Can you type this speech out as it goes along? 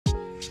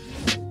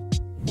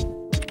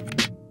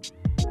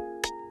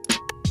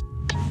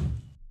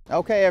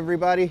Okay,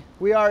 everybody,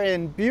 we are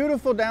in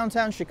beautiful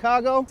downtown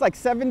Chicago. It's like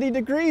 70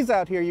 degrees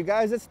out here, you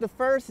guys. It's the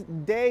first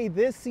day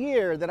this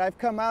year that I've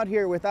come out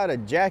here without a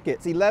jacket.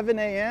 It's 11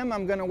 a.m.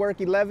 I'm gonna work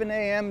 11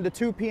 a.m. to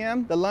 2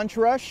 p.m. The lunch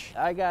rush.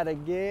 I gotta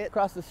get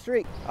across the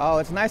street. Oh,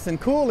 it's nice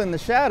and cool in the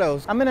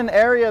shadows. I'm in an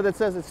area that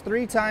says it's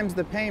 3 times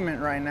the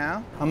payment right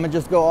now. I'm gonna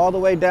just go all the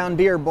way down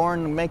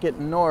Dearborn and make it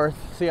north.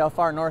 See how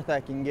far north I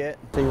can get.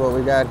 See what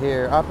we got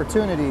here.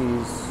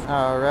 Opportunities.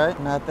 All right,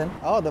 nothing.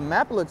 Oh, the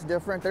map looks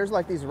different. There's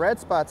like these red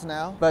spots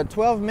now, but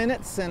 12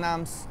 minutes and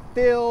I'm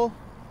still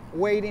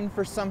waiting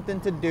for something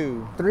to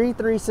do.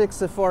 336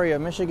 Sephora,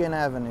 Michigan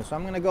Avenue. So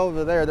I'm gonna go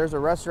over there. There's a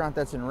restaurant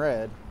that's in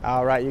red.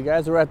 All right, you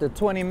guys, we're at the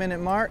 20-minute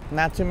mark.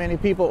 Not too many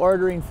people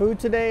ordering food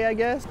today, I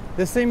guess.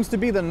 This seems to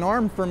be the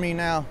norm for me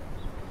now.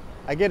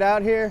 I get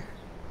out here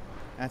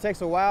and it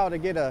takes a while to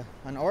get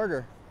an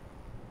order,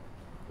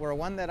 or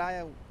one that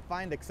I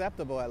find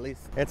acceptable at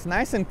least. It's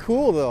nice and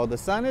cool though. The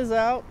sun is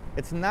out.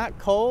 It's not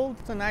cold.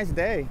 It's a nice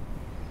day.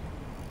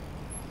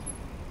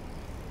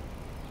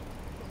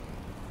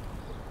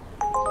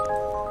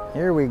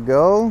 Here we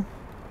go.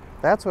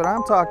 That's what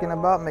I'm talking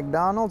about,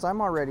 McDonald's.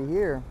 I'm already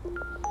here.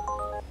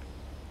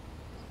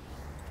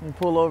 Let me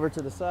pull over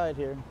to the side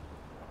here.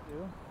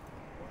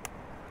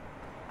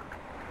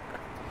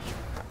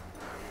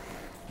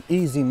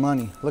 Easy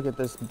money. Look at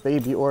this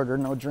baby order.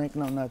 No drink,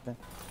 no nothing.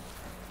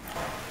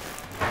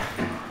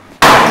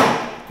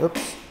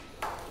 Oops.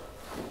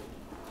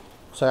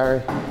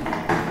 Sorry.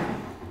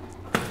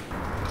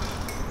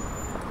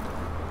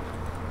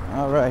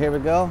 All right, here we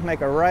go. Make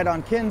a right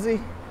on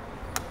Kinsey.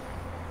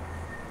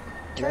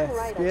 Turn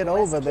right get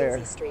onto over West there.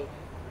 Kinsey Street.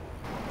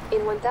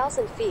 In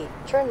 1,000 feet,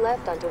 turn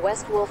left onto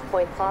West Wolf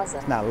Point Plaza.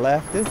 It's not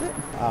left, is it?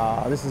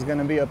 This is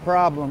gonna be a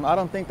problem. I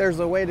don't think there's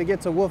a way to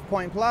get to Wolf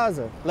Point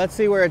Plaza. Let's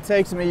see where it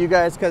takes me, you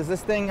guys, because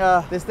this thing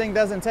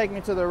doesn't take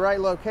me to the right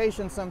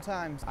location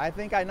sometimes. I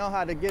think I know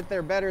how to get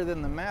there better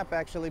than the map,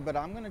 actually, but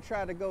I'm gonna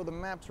try to go the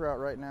maps route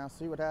right now,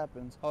 see what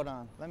happens. Hold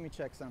on, let me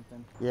check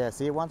something. Yeah,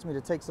 see, it wants me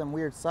to take some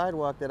weird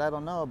sidewalk that I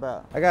don't know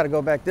about. I gotta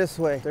go back this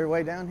way. Is there a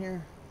way down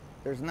here?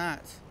 There's not.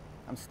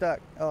 I'm stuck.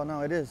 Oh,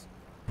 no, it is.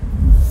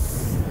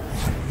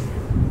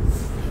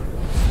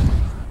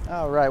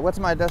 All right, what's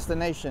my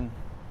destination?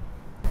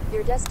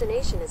 Your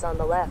destination is on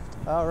the left.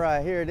 All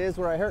right, here it is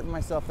where I hurt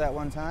myself that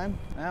one time.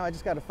 Now I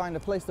just got to find a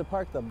place to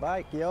park the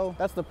bike, yo.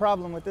 That's the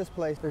problem with this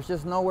place. There's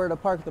just nowhere to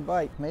park the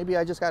bike. Maybe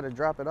I just got to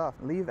drop it off.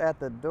 Leave at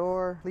the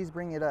door. Please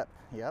bring it up.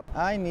 Yep.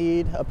 I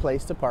need a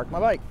place to park my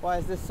bike. Why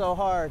is this so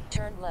hard?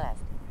 Turn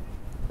left.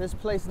 This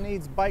place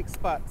needs bike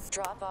spots.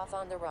 Drop off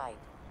on the right.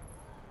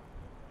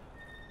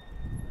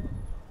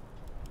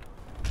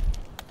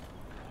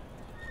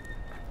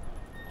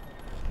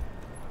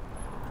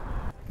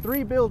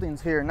 Three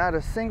buildings here, not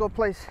a single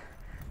place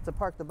to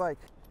park the bike.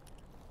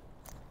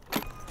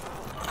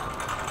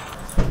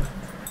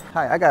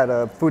 Hi, I got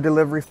a food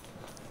delivery.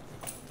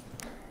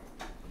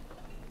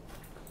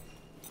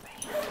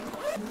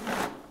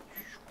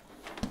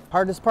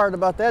 Hardest part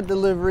about that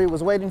delivery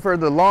was waiting for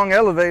the long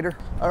elevator.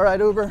 All right,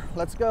 Uber,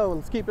 let's go.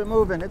 Let's keep it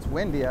moving. It's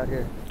windy out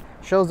here.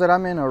 Shows that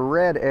I'm in a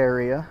red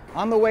area.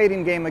 On the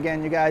waiting game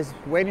again, you guys.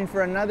 Waiting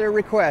for another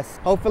request.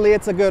 Hopefully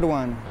it's a good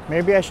one.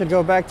 Maybe I should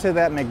go back to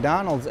that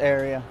McDonald's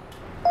area.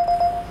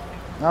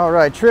 All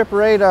right, trip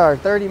radar.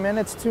 30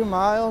 minutes, 2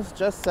 miles,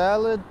 just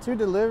salad, 2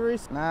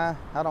 deliveries. Nah,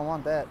 I don't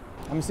want that.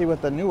 Let me see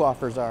what the new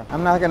offers are.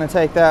 I'm not gonna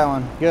take that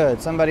one.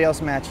 Good, somebody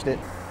else matched it.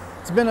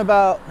 It's been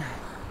about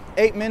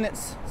 8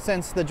 minutes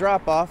since the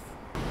drop off.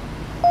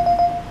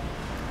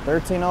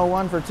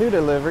 1301 for 2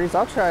 deliveries.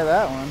 I'll try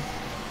that one.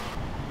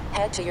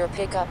 Head to your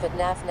pickup at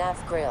Naf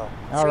Naf Grill.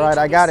 All right,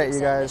 I got it,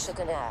 you guys.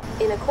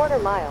 In a quarter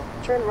mile,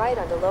 turn right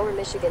onto Lower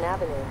Michigan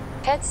Avenue.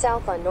 Head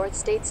south on North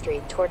State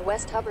Street toward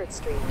West Hubbard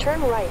Street.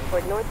 Turn right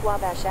toward North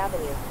Wabash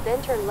Avenue,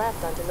 then turn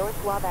left onto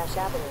North Wabash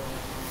Avenue.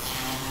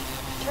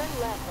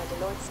 Turn left onto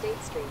North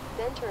State Street,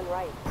 then turn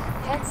right.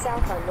 Head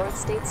south on North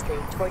State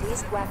Street toward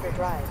East Wacker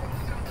Drive.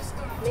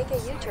 Make a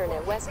U-turn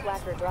at West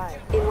Wacker Drive.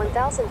 In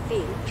 1,000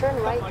 feet,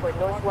 turn right toward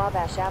North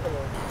Wabash Avenue.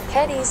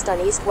 Head east on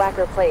East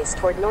Wacker Place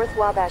toward North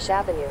Wabash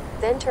Avenue,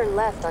 then turn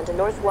left onto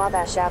North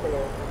Wabash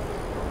Avenue.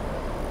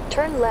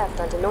 Turn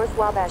left onto North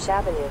Wabash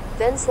Avenue,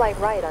 then slide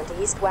right onto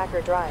East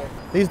Wacker Drive.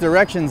 These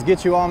directions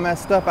get you all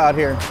messed up out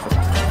here.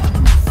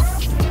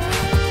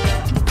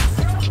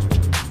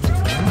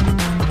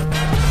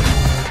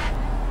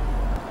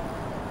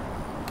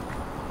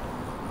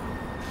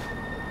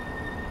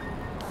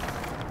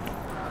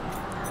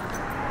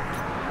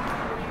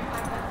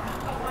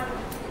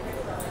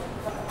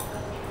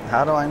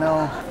 How do I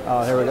know?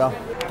 Oh, here we go.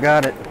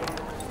 Got it.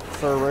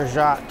 For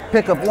Rajat.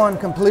 Pickup 1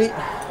 complete.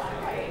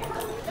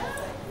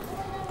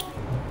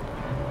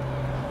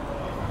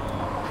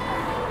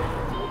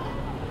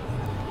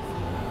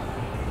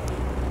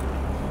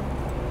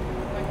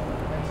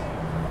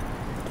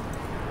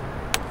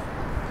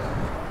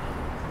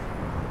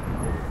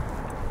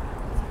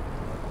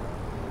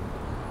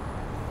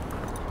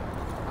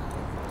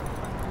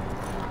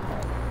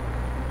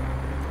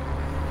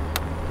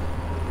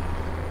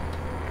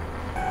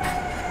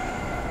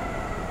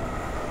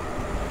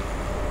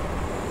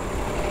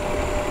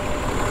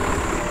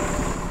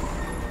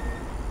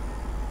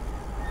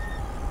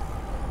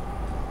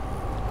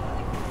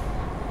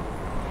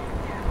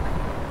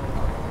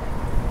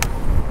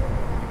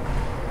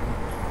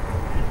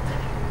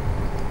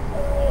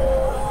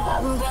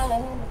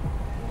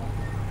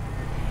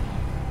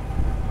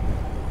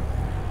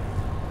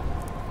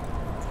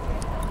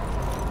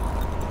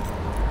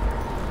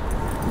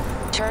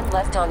 Turn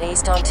left on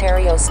East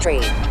Ontario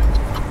Street.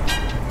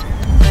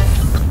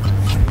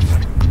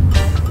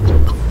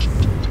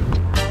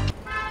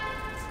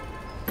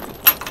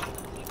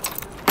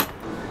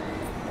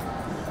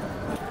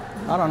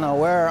 I don't know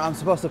where I'm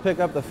supposed to pick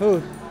up the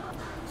food.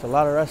 There's a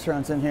lot of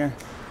restaurants in here.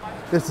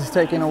 This is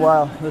taking a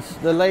while.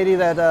 The lady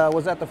that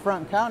was at the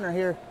front counter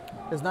here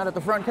is not at the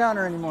front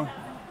counter anymore.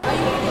 Are you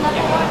getting another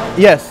one?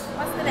 Yes.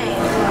 What's the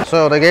name?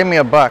 So they gave me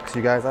a box,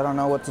 you guys. I don't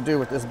know what to do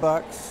with this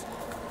box.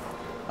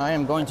 I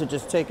am going to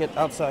just take it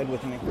outside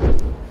with me.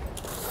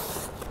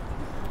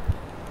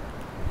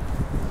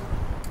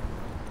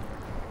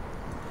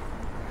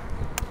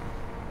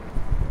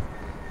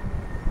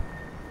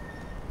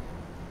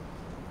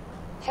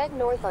 Head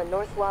north on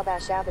North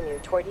Wabash Avenue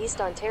toward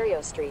East Ontario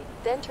Street,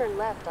 then turn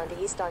left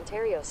onto East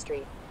Ontario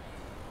Street.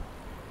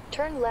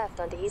 Turn left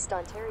onto East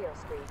Ontario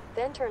Street,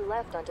 then turn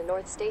left onto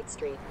North State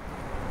Street.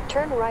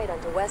 Turn right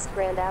onto West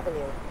Grand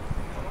Avenue.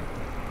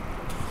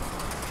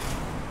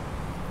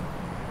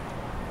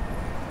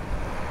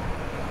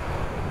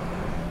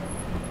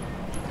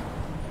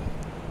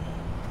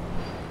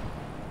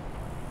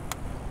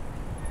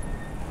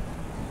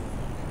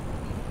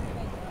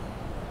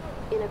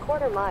 In a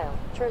quarter mile,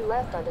 turn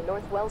left onto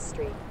North Wells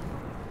Street.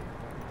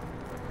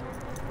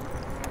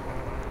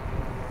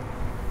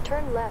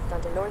 Turn left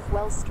onto North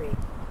Wells Street.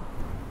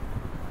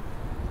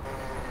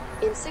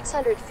 In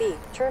 600 feet,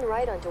 turn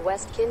right onto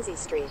West Kinsey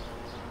Street.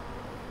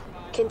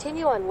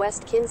 Continue on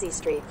West Kinsey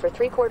Street for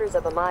 3/4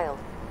 of a mile.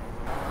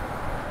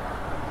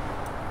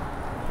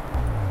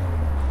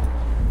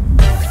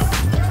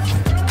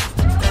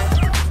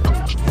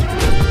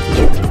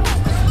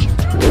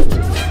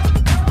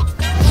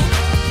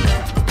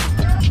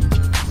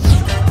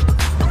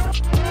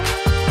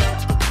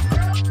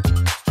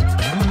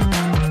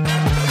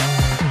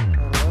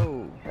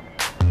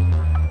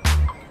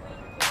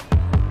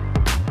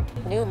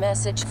 New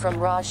message from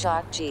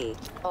Rajat G.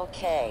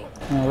 Okay.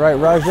 All right,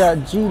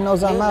 Rajat G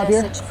knows I'm out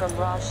here. New message from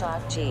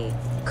Rajat G.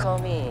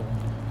 Come in.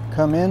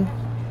 Come in?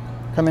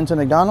 Come into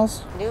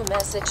McDonald's? New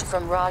message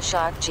from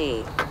Rajat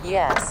G.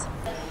 Yes.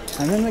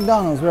 I'm in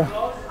McDonald's,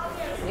 bro.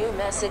 New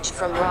message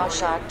from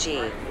Rajat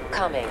G.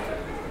 Coming.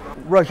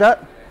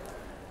 Rajat?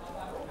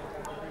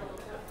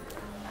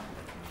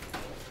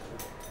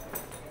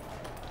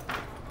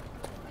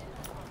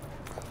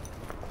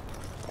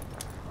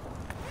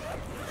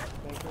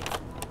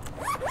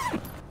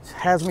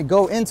 Has me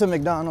go into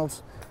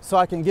McDonald's so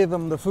I can give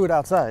him the food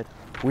outside.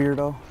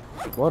 Weirdo.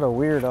 What a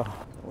weirdo.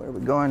 Where are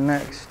we going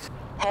next?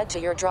 Head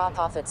to your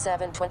drop-off at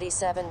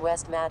 727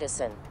 West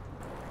Madison.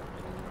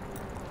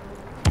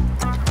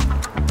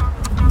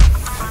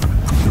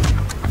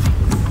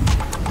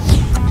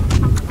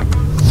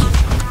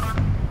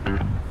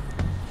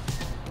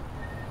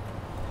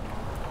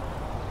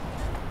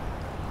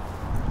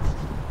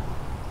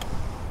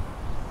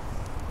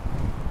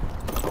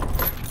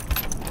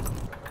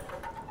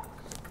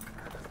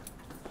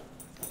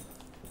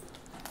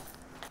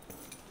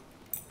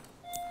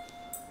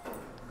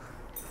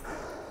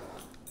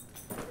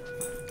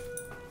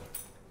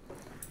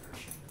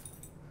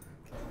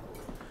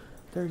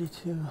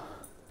 $32.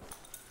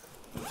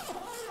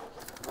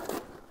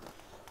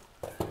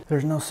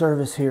 There's no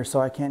service here,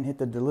 so I can't hit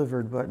the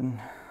delivered button.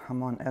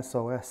 I'm on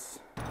SOS.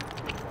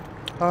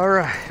 All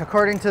right,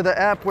 according to the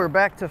app, we're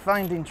back to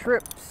finding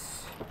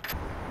trips.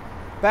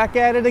 Back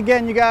at it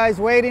again, you guys,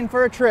 waiting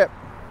for a trip.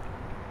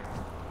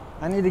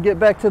 I need to get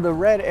back to the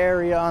red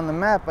area on the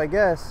map, I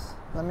guess.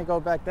 Let me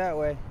go back that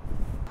way.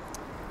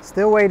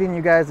 Still waiting,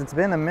 you guys. It's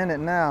been a minute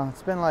now.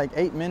 It's been like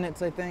 8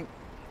 minutes, I think.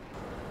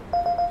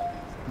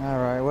 All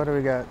right, what do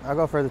we got? I'll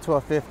go for the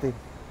 1250.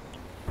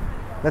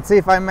 Let's see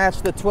if I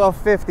match the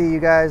 1250, you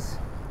guys.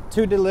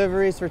 2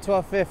 deliveries for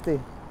 1250.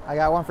 I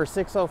got one for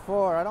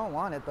 604. I don't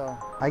want it though.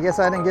 I guess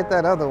I didn't get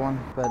that other one,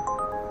 but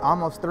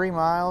almost 3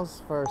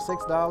 miles for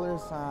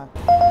 $6.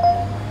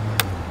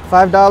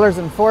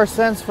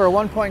 $5.04 for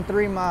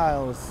 1.3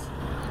 miles.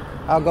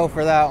 I'll go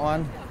for that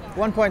one.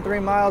 1.3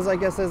 miles, I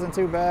guess, isn't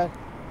too bad.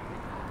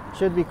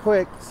 Should be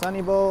quick.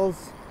 Sunny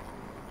Bowls.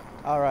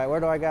 All right, where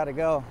do I gotta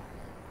go?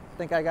 I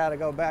think I gotta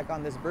go back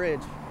on this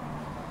bridge.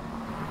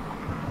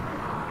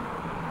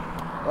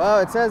 Well,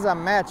 it says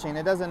I'm matching.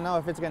 It doesn't know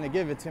if it's gonna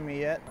give it to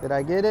me yet. Did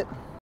I get it?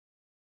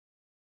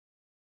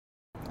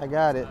 I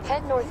got it.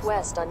 Head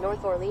northwest on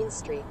North Orleans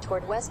Street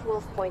toward West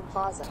Wolf Point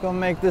Plaza. Let's go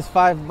make this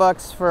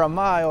 $5 for a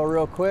mile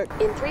real quick.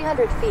 In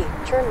 300 feet,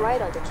 turn right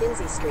onto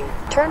Kinsey Street.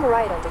 Turn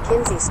right onto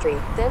Kinsey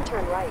Street, then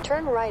turn right.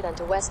 Turn right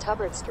onto West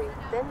Hubbard Street,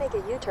 then make a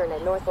U-turn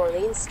at North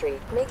Orleans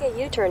Street. Make a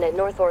U-turn at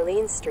North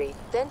Orleans Street,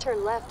 then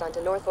turn left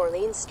onto North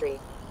Orleans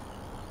Street.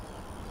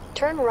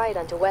 Turn right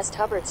onto West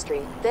Hubbard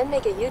Street, then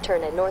make a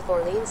U-turn at North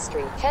Orleans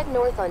Street. Head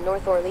north on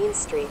North Orleans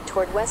Street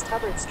toward West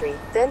Hubbard Street,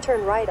 then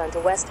turn right onto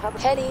West Hubbard.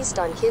 Head east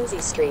on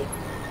Kinsey Street.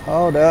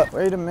 Hold up.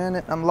 Wait a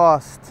minute. I'm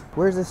lost.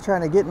 Where's this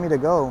trying to get me to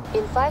go?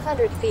 In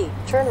 500 feet,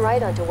 turn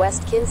right onto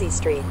West Kinsey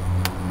Street.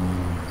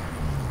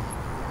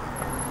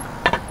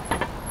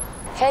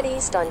 Head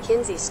east on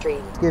Kinsey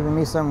Street. It's giving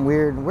me some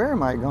weird... Where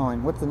am I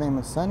going? What's the name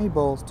of Sunny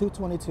Bowls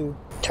 222?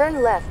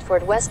 Turn left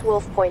toward West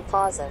Wolf Point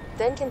Plaza,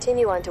 then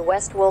continue on to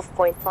West Wolf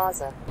Point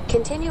Plaza.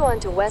 Continue on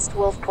to West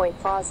Wolf Point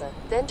Plaza,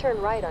 then turn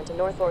right onto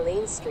North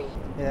Orleans Street.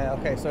 Yeah,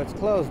 okay, so it's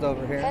closed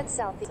over here. Head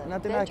southeast.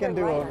 Nothing then I can turn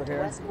do right over onto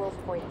here. West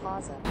Wolf Point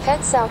Plaza.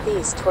 Head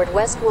southeast toward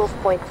West Wolf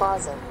Point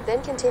Plaza,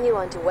 then continue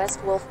on to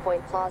West Wolf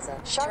Point Plaza.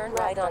 Turn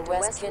right on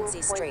West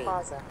Kinsey Street.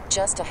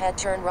 Just ahead,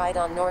 turn right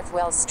on North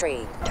Wells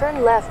Street.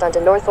 Turn left onto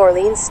North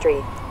Orleans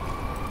Street.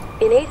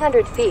 In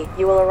 800 feet,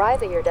 you will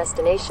arrive at your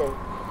destination.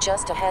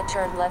 Just ahead,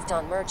 turn left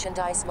on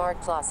Merchandise Mart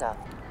Plaza.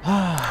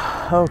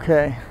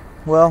 Okay,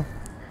 well,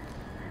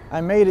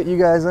 I made it, you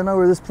guys. I know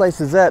where this place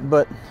is at,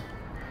 but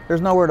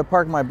there's nowhere to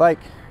park my bike.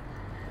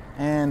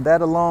 And that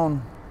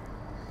alone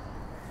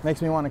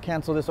makes me want to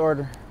cancel this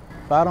order.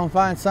 If I don't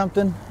find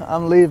something,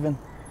 I'm leaving.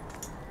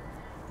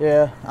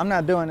 Yeah, I'm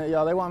not doing it,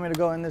 y'all. They want me to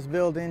go in this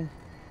building.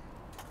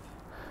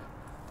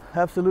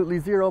 Absolutely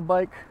zero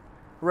bike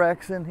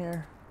racks in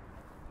here.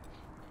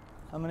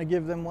 I'm gonna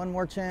give them one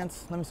more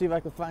chance. Let me see if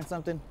I can find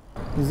something.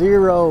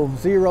 Zero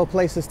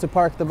places to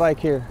park the bike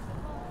here.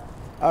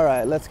 All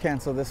right, let's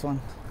cancel this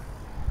one.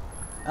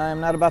 I am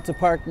not about to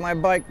park my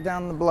bike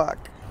down the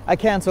block. I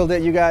canceled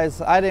it, you guys.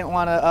 I didn't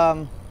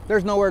wanna,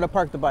 there's nowhere to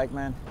park the bike,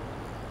 man.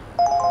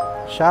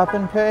 Shop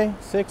and pay,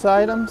 6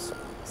 items.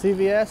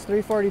 CVS,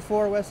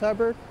 344 West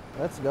Hubbard.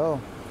 Let's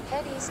go.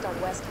 Head east on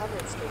West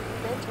Hubbard Street,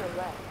 then turn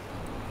left.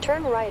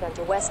 Turn right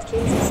onto West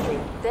Kinsey Street,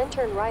 then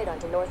turn right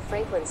onto North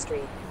Franklin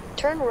Street.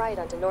 Turn right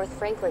onto North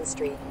Franklin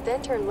Street,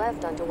 then turn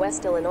left onto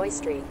West Illinois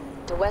Street.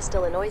 To West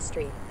Illinois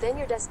Street, then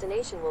your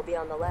destination will be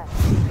on the left.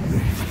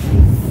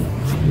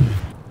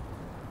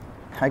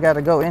 I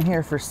gotta go in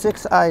here for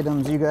 6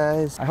 items, you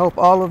guys. I hope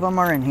all of them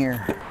are in here.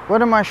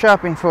 What am I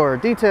shopping for?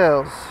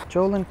 Details.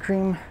 Jolin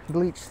Cream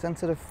Bleach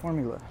Sensitive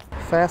Formula.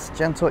 Fast,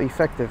 gentle,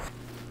 effective.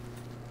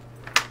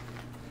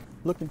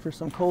 Looking for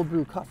some cold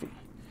brew coffee.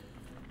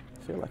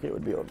 I feel like it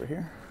would be over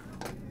here.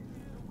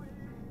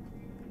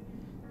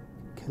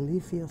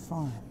 Califia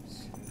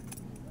Farms.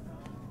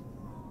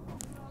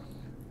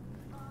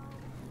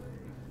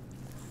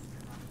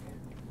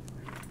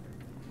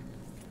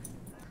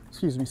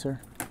 Excuse me, sir.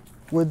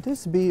 Would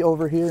this be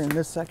over here in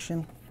this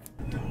section?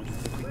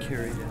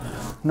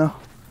 No?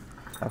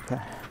 Okay.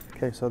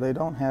 Okay, so they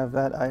don't have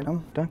that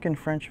item. Dunkin'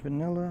 French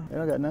Vanilla. They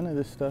don't got none of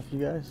this stuff,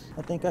 you guys.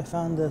 I think I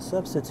found the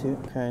substitute.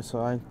 Okay,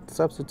 so I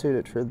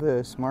substituted for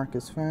this. Mark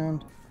is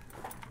found.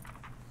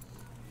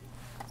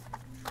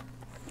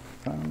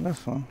 Found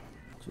this one.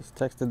 Just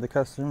texted the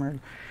customer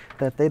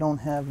that they don't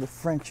have the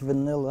French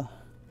vanilla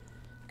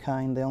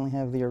kind. They only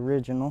have the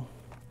original.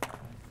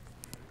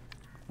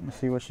 Let me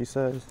see what she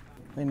says.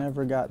 They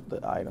never got the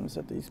items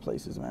at these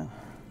places, man.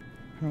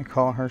 Let me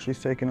call her.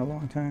 She's taking a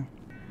long time.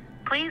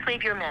 Please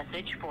leave your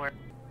message for...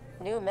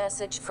 New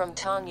message from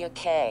Tanya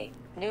K.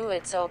 New,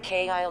 it's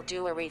okay, I'll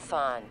do a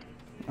refund.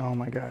 Oh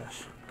my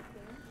gosh.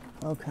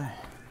 Okay.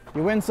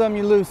 You win some,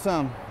 you lose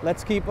some.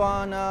 Let's keep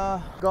on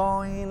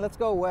going. Let's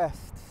go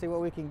west. See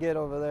what we can get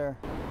over there.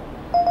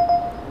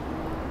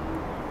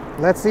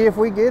 Let's see if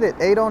we get it.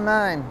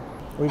 809.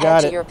 We got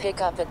Head to it. your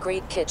pickup at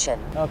Greek Kitchen.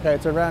 Okay,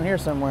 it's around here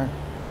somewhere.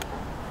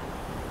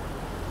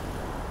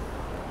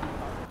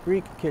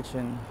 Greek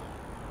Kitchen.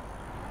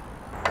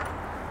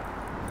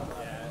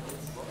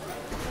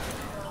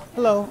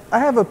 Hello, I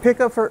have a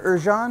pickup for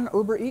Urjan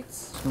Uber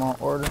Eats. Small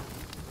order.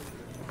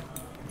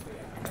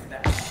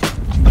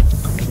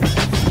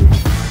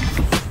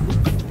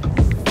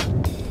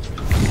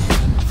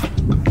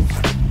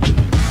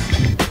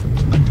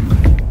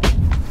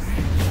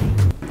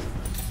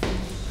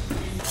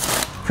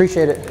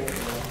 Appreciate it.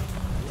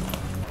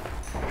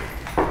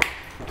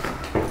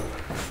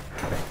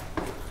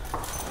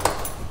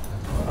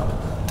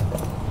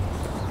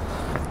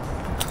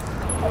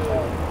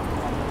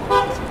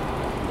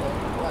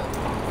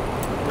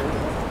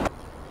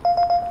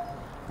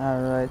 All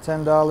right,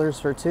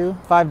 $10 for 2,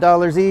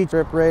 $5 each.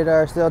 Trip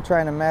Radar still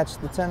trying to match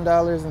the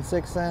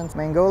 $10.06.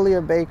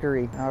 Magnolia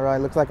Bakery. All right,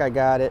 looks like I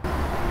got it.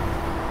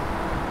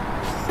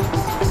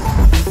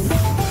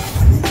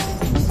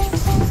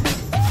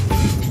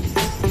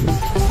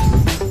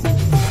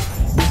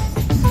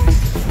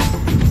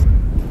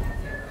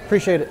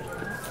 Appreciate it.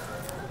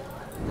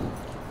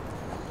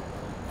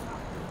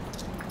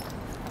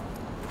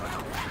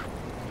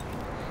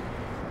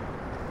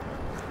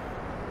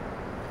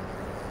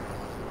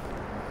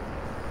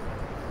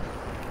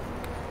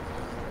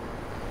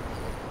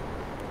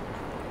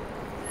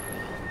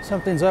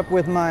 Something's up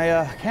with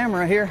my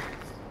camera here.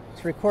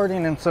 It's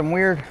recording in some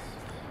weird...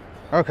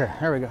 Okay,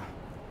 there we go.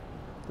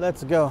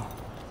 Let's go.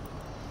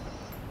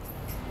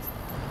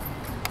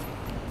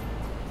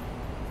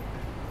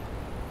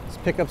 This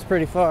pickup's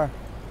pretty far.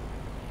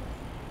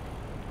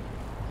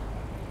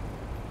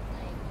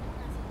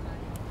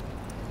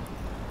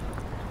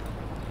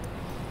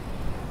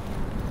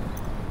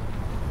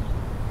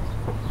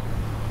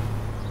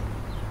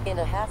 In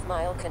a half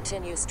mile,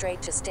 continue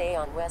straight to stay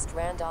on West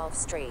Randolph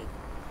Street.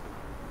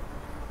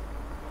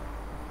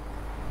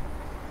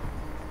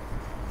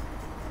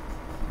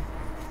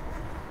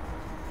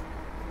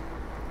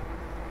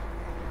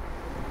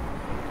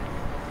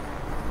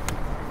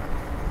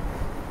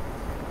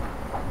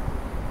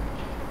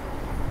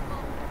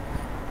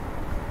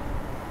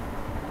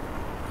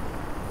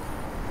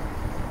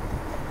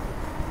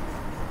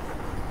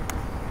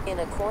 In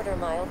a quarter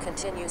mile,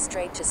 continue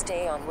straight to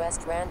stay on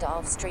West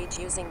Randolph Street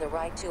using the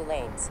right 2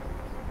 lanes.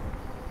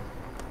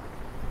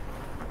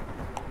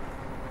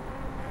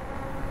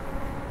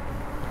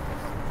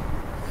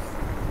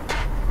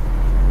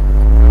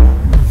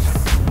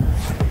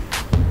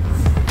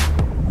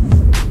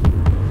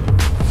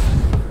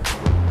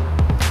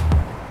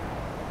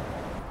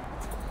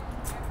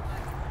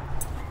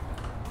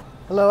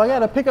 Hello, I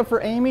got a pickup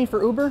for Amy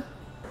for Uber.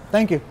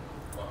 Thank you.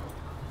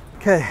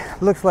 Okay,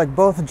 looks like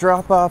both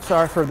drop-offs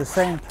are for the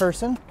same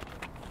person.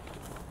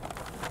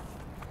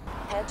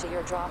 Head to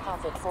your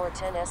drop-off at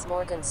 410 S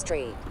Morgan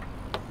Street.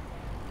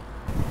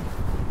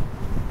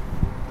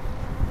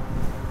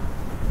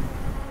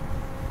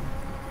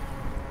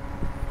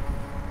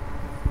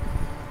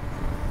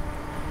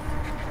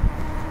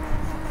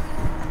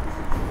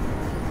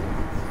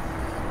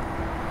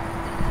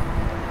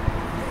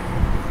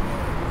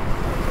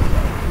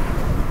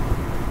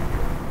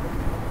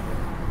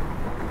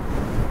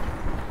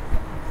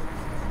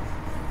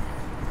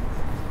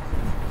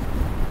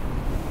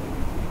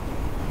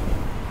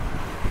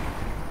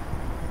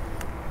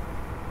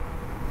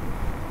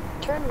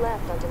 Turn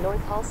left onto North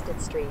Halsted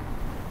Street.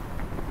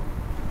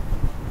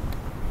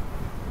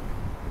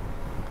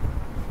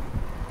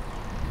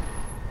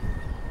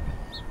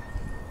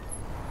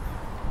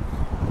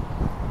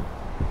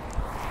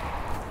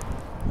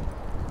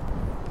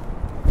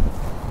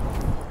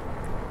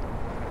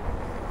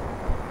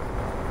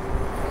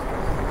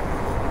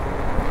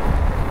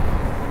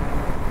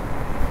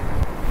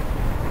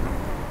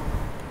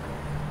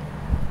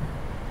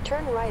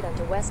 Turn right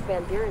onto West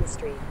Van Buren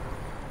Street.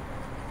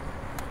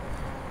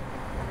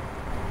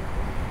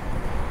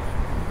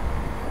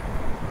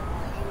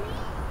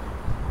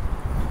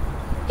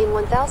 In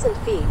 1,000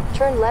 feet,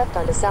 turn left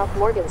onto South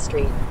Morgan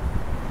Street.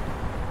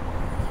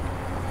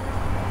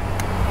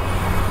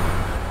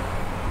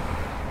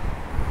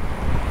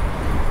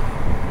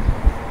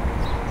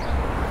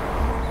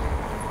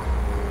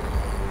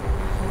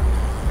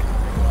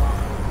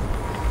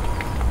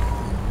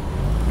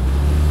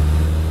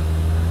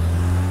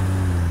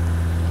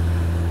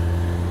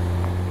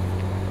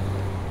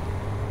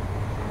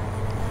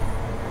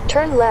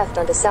 Turn left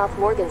onto South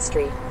Morgan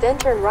Street, then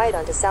turn right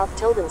onto South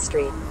Tilden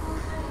Street.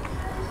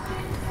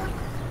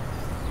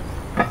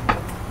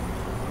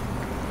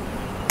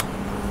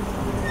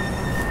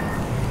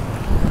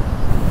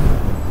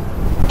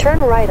 Turn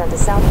right onto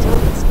South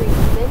Tilden Street,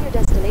 then your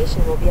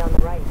destination will be on the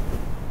right.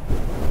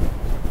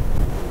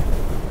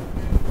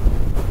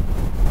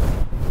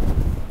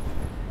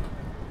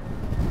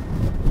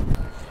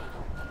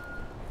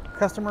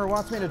 Customer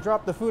wants me to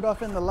drop the food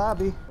off in the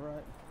lobby.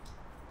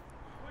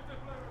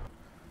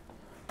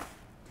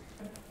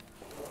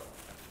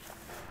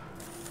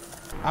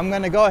 I'm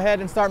gonna go ahead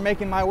and start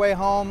making my way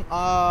home.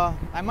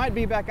 I might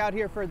be back out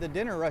here for the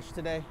dinner rush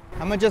today.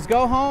 I'm gonna just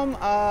go home,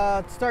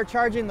 start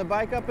charging the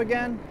bike up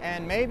again,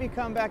 and maybe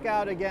come back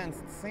out again.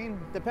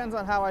 Depends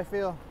on how I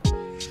feel.